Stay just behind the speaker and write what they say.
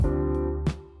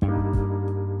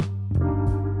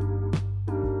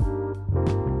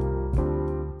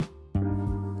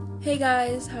Hey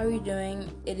guys, how are you doing?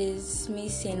 It is me,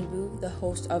 Sanbu, the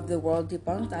host of The World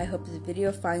Debunked. I hope this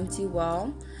video finds you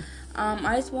well.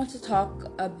 I just want to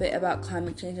talk a bit about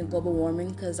climate change and global warming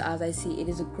because as I see, it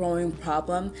is a growing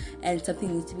problem and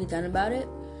something needs to be done about it.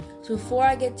 So before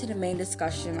I get to the main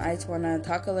discussion, I just want to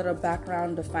talk a little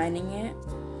background defining it.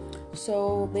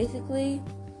 So basically,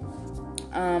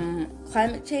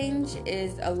 climate change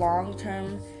is a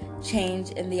long-term change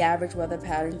in the average weather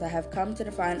patterns that have come to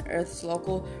define Earth's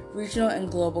local, regional, and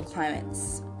global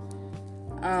climates.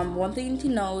 One thing to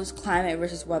know is climate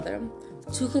versus weather.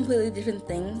 Two completely different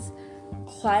things.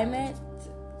 Climate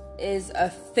is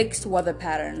a fixed weather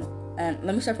pattern. And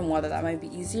let me start from weather, that might be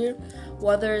easier.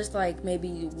 Weather is like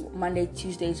maybe Monday,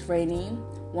 Tuesday it's rainy.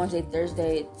 Wednesday,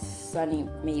 Thursday it's sunny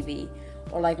maybe.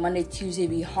 Or like Monday, Tuesday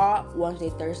be hot.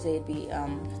 Wednesday, Thursday it'd be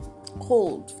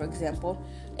cold, for example.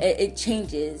 It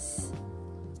changes.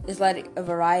 It's like a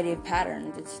variety of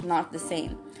patterns. It's not the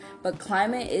same. But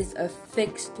climate is a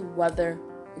fixed weather,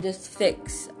 just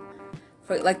fixed.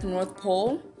 For like the North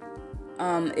Pole,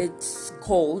 it's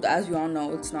cold, as you all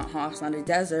know. It's not hot, it's not a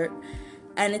desert.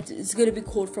 And it's going to be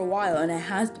cold for a while, and it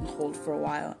has been cold for a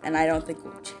while. And I don't think it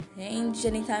will change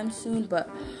anytime soon, but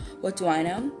what do I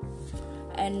know?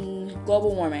 And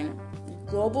global warming.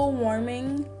 Global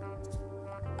warming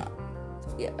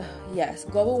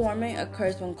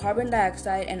occurs when carbon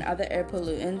dioxide and other air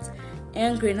pollutants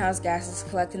and greenhouse gases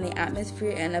collect in the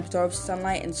atmosphere and absorb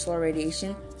sunlight and solar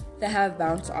radiation that have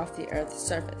bounced off the Earth's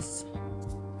surface.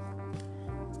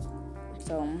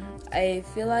 So, I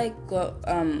feel like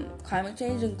climate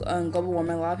change and global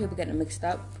warming, a lot of people get it mixed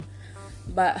up.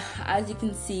 But as you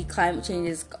can see, climate change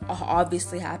is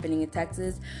obviously happening in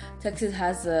Texas. Texas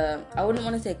has I wouldn't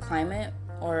want to say climate,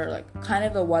 or like kind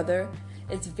of a weather.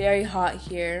 It's very hot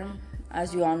here,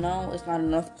 as you all know. It's not a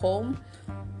North Pole,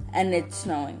 and it's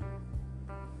snowing.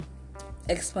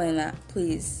 Explain that,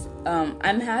 please.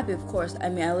 I'm happy, of course. I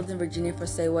lived in Virginia for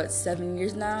 7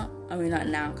 years now. Not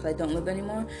now, because I don't live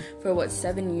anymore. For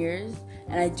 7 years,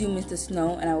 and I do miss the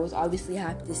snow, and I was obviously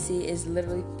happy to see it's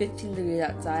literally 15 degrees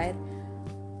outside.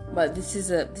 But this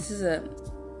is a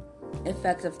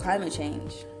effect of climate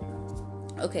change.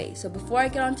 Okay, so before I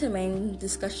get on to the main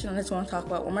discussion, I just want to talk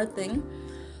about one more thing.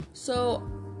 So,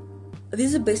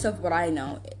 this is based off what I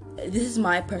know. This is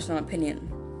my personal opinion.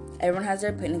 Everyone has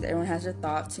their opinions, everyone has their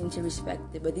thoughts, and you should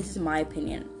respect it, but this is my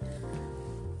opinion.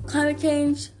 Climate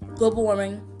change, global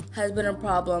warming, has been a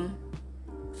problem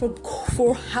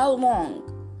for how long?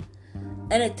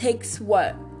 And it takes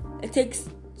what? It takes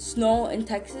snow in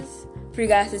Texas for you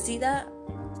guys to see that?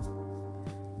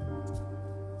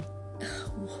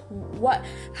 What?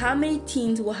 How many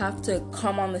teens will have to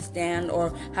come on the stand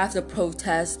or have to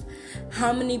protest?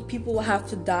 How many people will have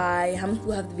to die? How many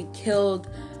people have to be killed?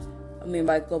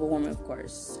 By global warming, of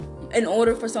course. In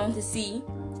order for someone to see,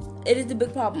 it is a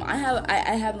big problem. All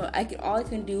I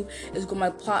can do is go on my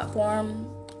platform,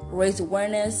 raise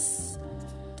awareness.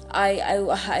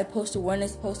 I post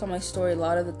awareness posts on my story a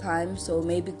lot of the time, so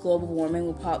maybe global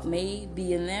warming may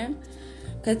be in there.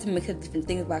 Because it's a mix of different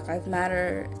things, Black Lives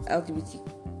Matter,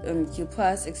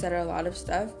 LGBTQ+, etc., a lot of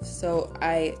stuff. So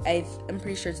I'm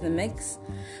pretty sure it's in the mix.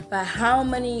 But how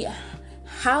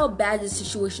bad does the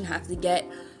situation have to get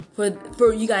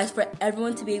for you guys, for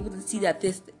everyone to be able to see that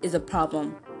this is a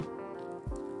problem?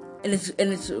 And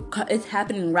it's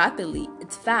happening rapidly.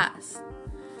 It's fast.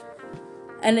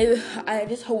 And I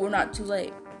just hope we're not too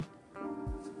late.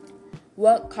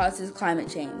 What causes climate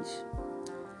change?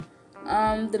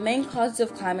 The main causes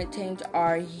of climate change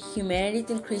are humanity's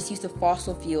increased use of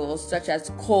fossil fuels such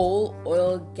as coal,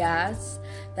 oil, gas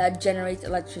that generates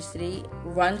electricity,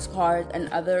 runs cars, and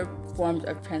other forms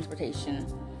of transportation.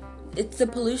 It's the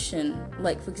pollution,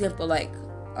 like for example,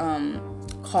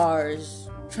 cars,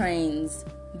 trains,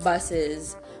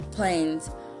 buses, planes.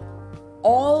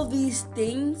 All these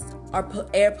things are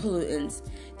air pollutants.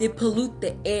 They pollute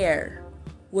the air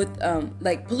with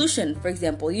pollution, for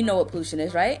example. You know what pollution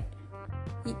is, right?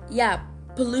 Yeah,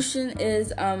 pollution is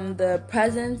the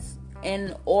presence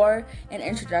or an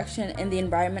introduction in the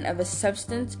environment of a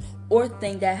substance or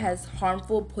thing that has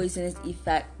harmful, poisonous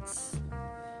effects.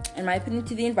 In my opinion,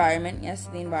 to the environment,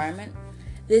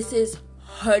 this is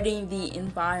hurting the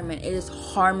environment. It is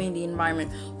harming the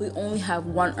environment. We only have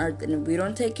one Earth, and if we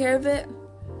don't take care of it,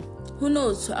 who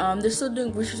knows? They're still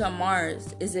doing research on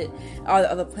Mars. Are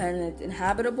the other planets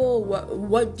inhabitable?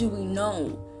 What do we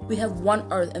know? We have one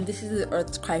Earth, and this is the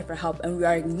Earth's cry for help, and we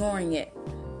are ignoring it.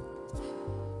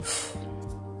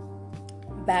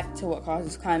 Back to what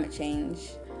causes climate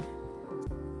change.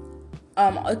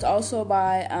 It's also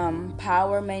by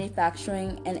power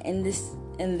manufacturing and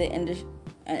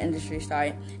and industry.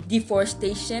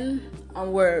 Deforestation.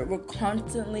 We're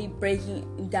constantly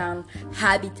breaking down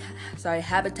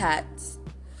habitats.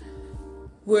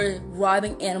 We're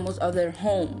robbing animals of their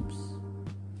homes.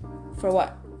 For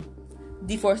what?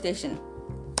 Deforestation.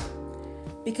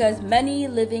 Because many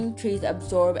living trees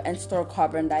absorb and store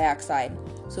carbon dioxide.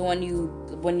 So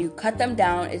when you cut them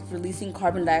down, it's releasing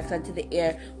carbon dioxide to the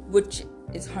air, which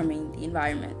is harming the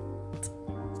environment,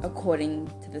 according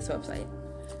to this website.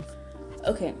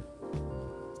 Okay.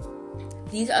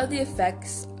 These are the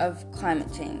effects of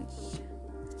climate change.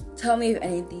 Tell me if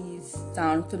any of these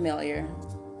sound familiar.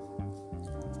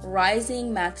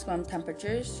 Rising maximum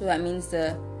temperatures. So that means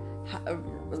how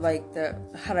do I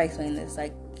explain this?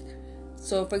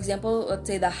 So for example, let's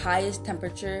say the highest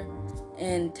temperature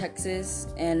in Texas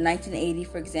in 1980,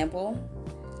 for example,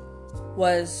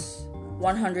 was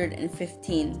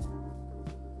 115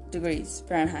 degrees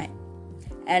Fahrenheit.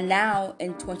 And now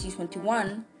in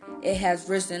 2021, it has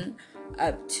risen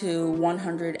up to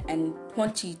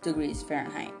 120 degrees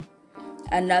Fahrenheit.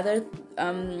 Another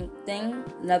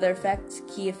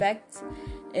key effect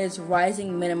is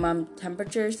rising minimum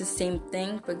temperatures. The same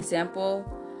thing. For example,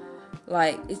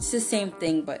 it's the same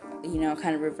thing, but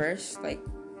kind of reverse.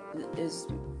 Is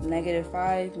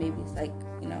 -5, maybe it's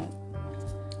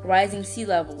rising sea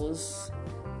levels.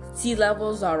 Sea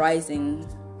levels are rising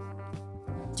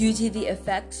due to the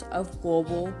effects of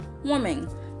global warming.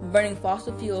 Burning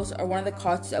fossil fuels are one of the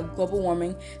causes of global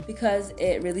warming because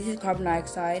it releases carbon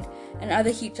dioxide and other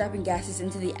heat-trapping gases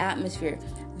into the atmosphere.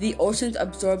 The oceans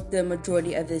absorb the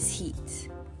majority of this heat.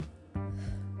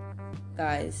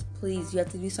 Guys, please, you have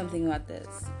to do something about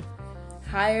this.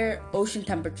 Higher ocean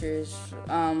temperatures,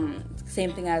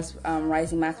 same thing as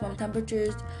rising maximum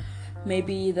temperatures.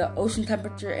 Maybe the ocean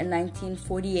temperature in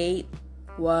 1948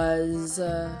 was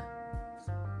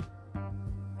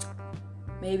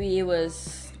maybe it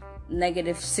was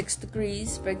 -6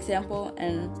 degrees, for example,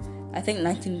 and I think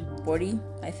 1940,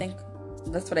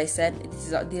 that's what I said.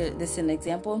 This is an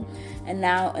example. And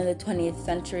now in the 20th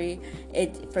century,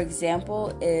 it, for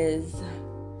example, is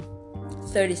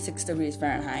 36 degrees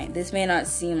Fahrenheit. This may not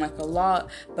seem like a lot,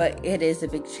 but it is a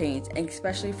big change, and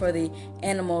especially for the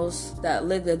animals that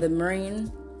live there, the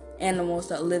marine animals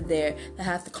that live there, that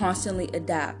have to constantly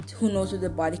adapt. Who knows if their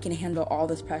body can handle all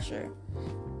this pressure,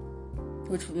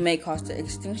 which may cause the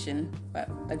extinction, but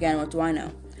again, what do I know?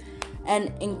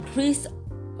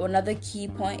 Another key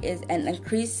point is an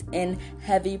increase in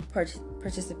heavy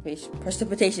precipitation,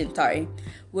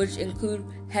 which include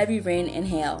heavy rain and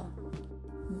hail.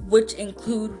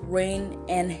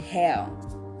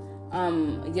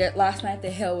 Last night the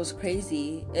hail was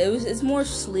crazy. It's more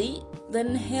sleet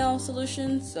than hail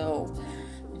solution,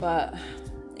 but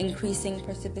increasing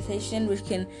precipitation, which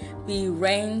can be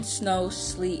rain, snow,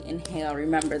 sleet, and hail.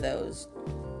 Remember those.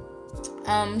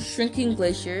 Shrinking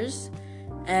glaciers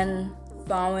and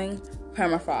thawing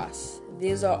permafrost.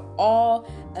 These are all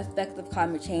effects of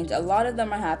climate change. A lot of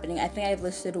them are happening. I think I've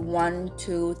listed 1,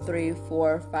 2, 3,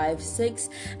 4, 5, 6.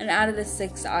 And out of the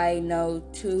 6, I know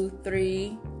 2,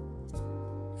 3,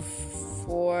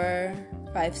 4,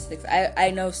 5, 6. I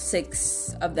know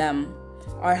 6 of them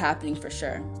are happening for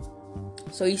sure.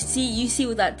 So you see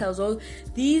what that tells us.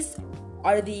 These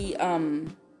are the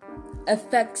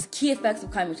key effects of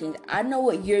climate change. I don't know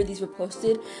what year these were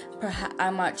posted. Perhaps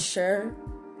I'm not sure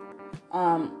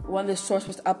when the source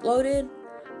was uploaded,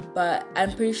 but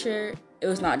I'm pretty sure it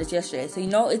was not just yesterday. So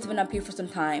it's been up here for some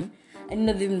time, and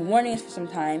they've been warning us for some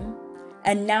time,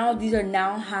 and now these are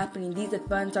now happening. These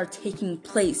events are taking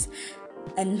place,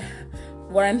 and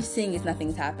what I'm seeing is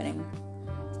nothing's happening.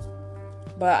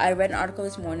 But I read an article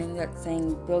this morning that's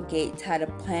saying Bill Gates had a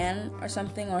plan or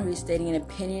something, or he's stating an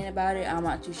opinion about it. I'm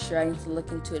not too sure. I need to look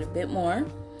into it a bit more.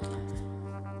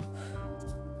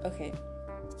 Okay.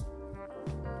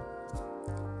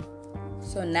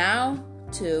 So now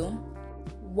to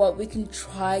what we can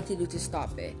try to do to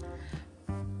stop it.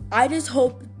 I just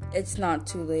hope it's not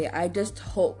too late. I just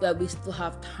hope that we still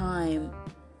have time.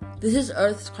 This is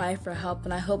Earth's cry for help,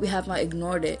 and I hope we have not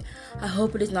ignored it. I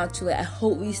hope it is not too late. I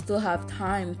hope we still have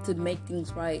time to make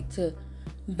things right, to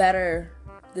better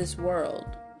this world.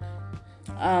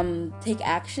 Take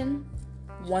action.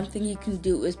 One thing you can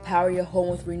do is power your home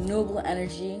with renewable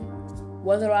energy.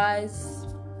 Weatherize.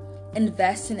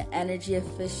 Invest in energy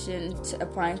efficient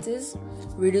appliances.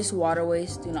 Reduce water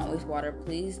waste. Do not waste water,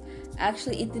 please.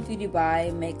 Actually, eat the food you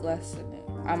buy. Make less.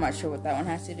 I'm not sure what that one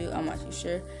has to do. I'm not too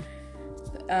sure.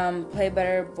 Play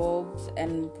better bulbs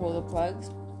and pull the plugs.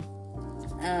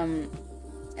 And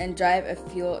drive a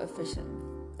fuel efficient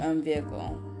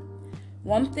vehicle.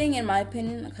 One thing, in my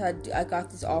opinion, because I got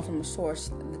this all from a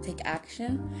source, the Take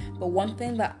Action, but one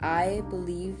thing that I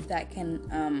believe that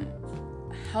can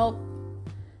help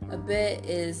a bit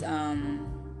is like,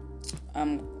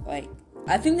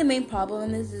 I think the main problem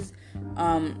in this is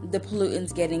the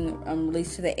pollutants getting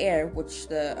released to the air, which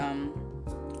the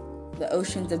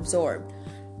oceans absorb,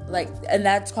 like, and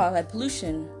that's called like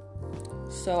pollution.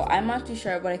 So I'm not too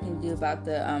sure what I can do about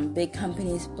the big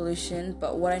companies' pollution,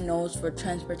 but what I know is for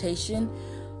transportation,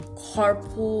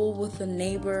 carpool with a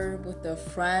neighbor, with a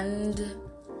friend,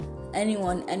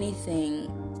 anyone,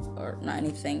 anything, or not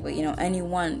anything, but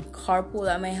anyone, carpool,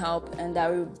 that may help, and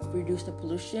that will reduce the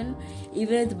pollution.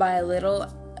 Even if it's by a little,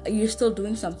 you're still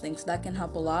doing something, so that can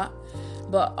help a lot.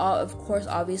 But of course,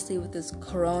 obviously, with this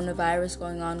coronavirus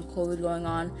going on, COVID going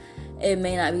on, it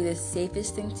may not be the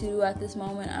safest thing to do at this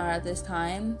moment or at this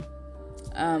time.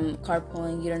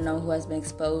 Carpooling, you don't know who has been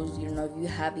exposed, you don't know if you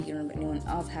have it, you don't know if anyone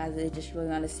else has it. It's just really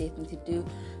not a safe thing to do.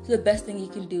 So the best thing you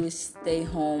can do is stay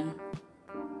home.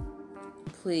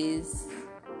 Please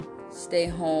stay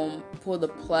home. Pull the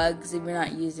plugs if you're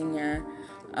not using your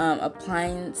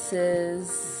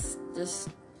appliances.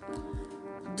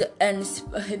 And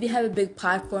if you have a big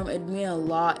platform, it'd mean a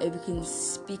lot if you can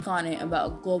speak on it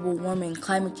about global warming,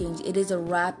 climate change. It is a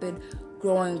rapid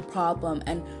growing problem,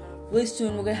 and really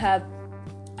soon we're gonna have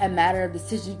a matter of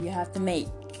decisions we have to make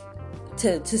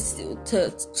to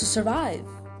survive.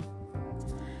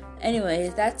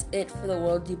 Anyways, that's it for the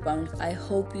World Debunked. I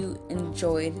hope you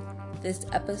enjoyed this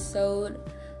episode.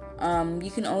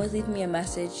 You can always leave me a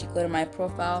message. You go to my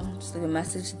profile, just leave a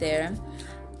message there.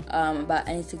 About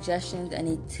any suggestions,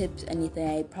 any tips, anything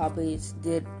I probably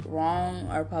did wrong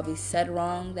or probably said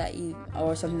wrong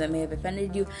or something that may have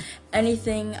offended you,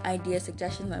 anything, ideas,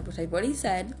 suggestions, which I've already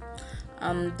said.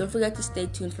 Don't forget to stay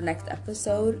tuned for next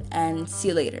episode, and see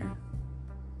you later.